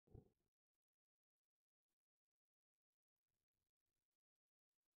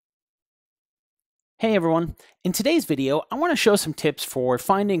Hey everyone, in today's video, I want to show some tips for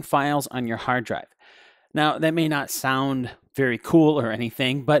finding files on your hard drive. Now, that may not sound very cool or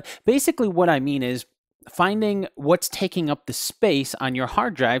anything, but basically what I mean is finding what's taking up the space on your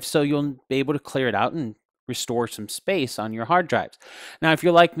hard drive so you'll be able to clear it out and restore some space on your hard drives. Now, if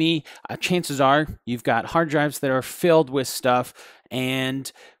you're like me, chances are you've got hard drives that are filled with stuff,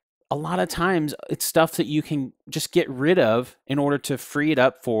 and a lot of times it's stuff that you can just get rid of in order to free it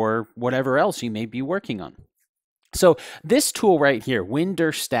up for whatever else you may be working on. So this tool right here,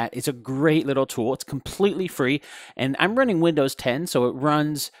 WinDirStat, is a great little tool. It's completely free, and I'm running Windows 10, so it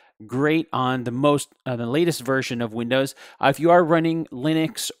runs great on the latest version of Windows. If you are running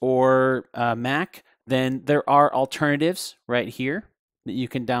Linux or Mac, then there are alternatives right here that you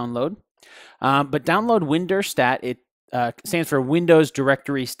can download. But download WinDirStat. It stands for Windows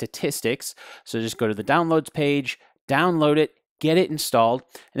Directory Statistics. So just go to the downloads page, download it, get it installed,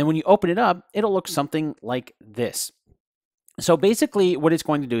 and then when you open it up, it'll look something like this. So basically what it's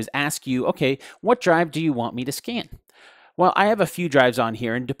going to do is ask you, okay, what drive do you want me to scan? Well, I have a few drives on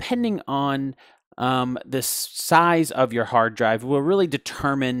here, and depending on the size of your hard drive will really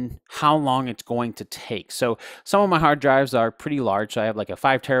determine how long it's going to take. So some of my hard drives are pretty large. So I have like a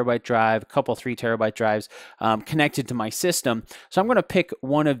 5 terabyte drive, a couple 3 terabyte drives connected to my system. So I'm going to pick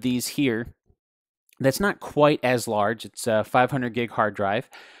one of these here that's not quite as large. It's a 500 gig hard drive.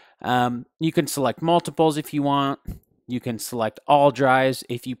 You can select multiples if you want. You can select all drives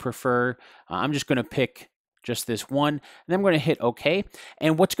if you prefer. I'm just going to pick just this one, and then I'm going to hit OK.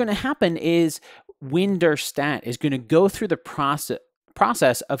 And what's going to happen is WinDirStat is going to go through the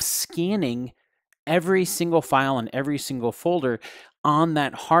process of scanning every single file and every single folder on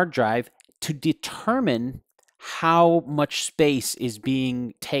that hard drive to determine how much space is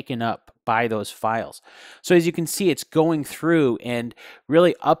being taken up by those files. So as you can see, it's going through and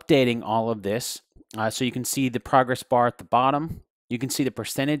really updating all of this. So you can see the progress bar at the bottom. You can see the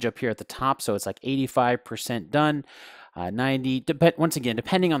percentage up here at the top. So it's like 85% done, 90. Once again,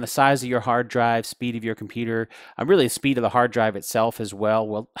 depending on the size of your hard drive, speed of your computer, really the speed of the hard drive itself as well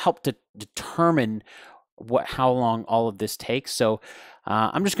will help to determine how long all of this takes. So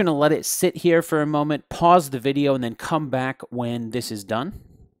I'm just going to let it sit here for a moment, pause the video, and then come back when this is done.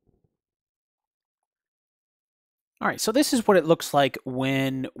 All right, so this is what it looks like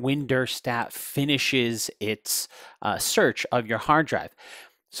when WinDirStat finishes its search of your hard drive.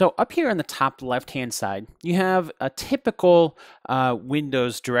 So up here on the top left-hand side, you have a typical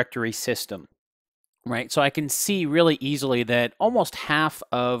Windows directory system. Right, so I can see really easily that almost half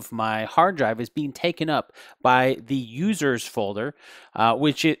of my hard drive is being taken up by the users folder,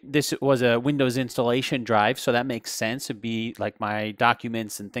 this was a Windows installation drive, so that makes sense. It'd be like my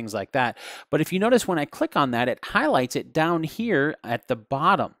documents and things like that. But if you notice when I click on that, it highlights it down here at the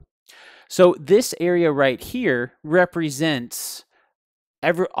bottom. So this area right here represents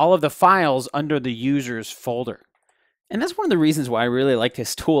all of the files under the users folder. And that's one of the reasons why I really like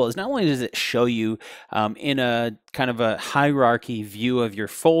this tool is not only does it show you in a kind of a hierarchy view of your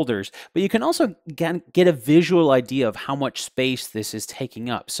folders, but you can also get a visual idea of how much space this is taking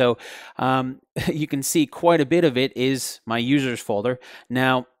up. So you can see quite a bit of it is my users folder.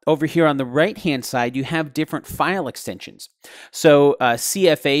 Now, over here on the right-hand side, you have different file extensions. So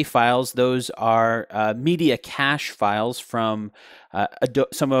CFA files, those are media cache files from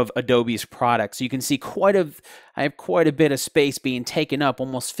some of Adobe's products. So you can see I have quite a bit of space being taken up,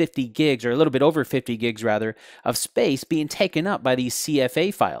 almost 50 gigs, or a little bit over 50 gigs rather, of space being taken up by these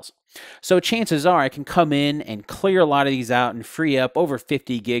CFA files. So chances are I can come in and clear a lot of these out and free up over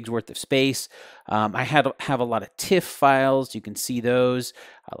 50 gigs worth of space. I have a lot of TIFF files. You can see those,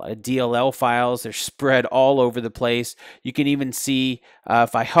 a lot of DLL files. They're spread all over the place. You can even see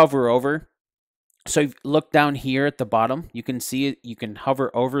if I hover over. So look down here at the bottom. You can see it. You can hover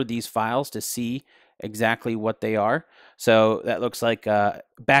over these files to see exactly what they are. So that looks like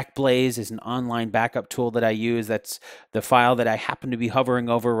Backblaze is an online backup tool that I use. That's the file that I happen to be hovering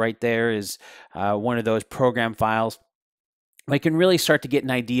over right there is one of those program files. I can really start to get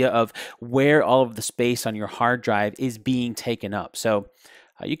an idea of where all of the space on your hard drive is being taken up. So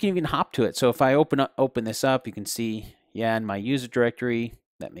you can even hop to it. So if I open this up, you can see, yeah, in my user directory,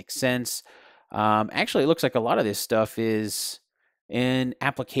 that makes sense. Actually, it looks like a lot of this stuff is in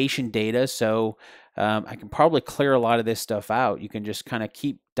application data, so I can probably clear a lot of this stuff out. You can just kind of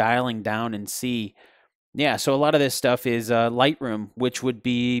keep dialing down and see Yeah, so a lot of this stuff is Lightroom, which would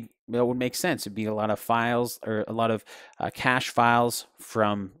be would make sense. It'd be a lot of files or a lot of cache files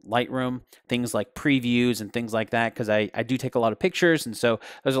from Lightroom, things like previews and things like that, because I do take a lot of pictures, and so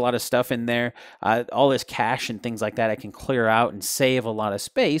there's a lot of stuff in there. All this cache and things like that I can clear out and save a lot of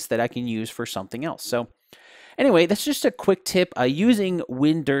space that I can use for something else. So anyway, that's just a quick tip using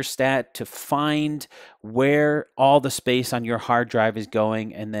Windurstat to find where all the space on your hard drive is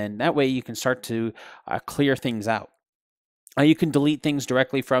going, and then that way you can start to clear things out. You can delete things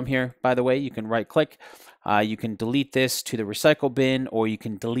directly from here, by the way. You can right click. You can delete this to the recycle bin, or you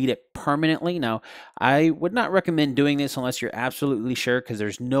can delete it permanently. Now, I would not recommend doing this unless you're absolutely sure, because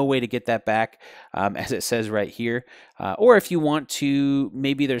there's no way to get that back, as it says right here. Or if you want to,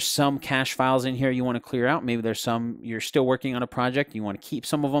 maybe there's some cache files in here you want to clear out. Maybe there's some, you're still working on a project, you want to keep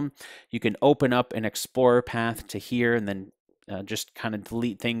some of them. You can open up an Explorer path to here, and then just kind of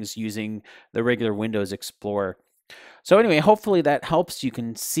delete things using the regular Windows Explorer. So anyway, hopefully that helps. You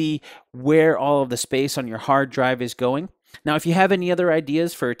can see where all of the space on your hard drive is going. Now, if you have any other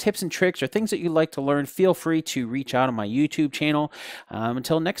ideas for tips and tricks or things that you'd like to learn, feel free to reach out on my YouTube channel.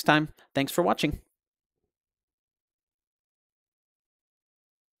 Until next time, thanks for watching.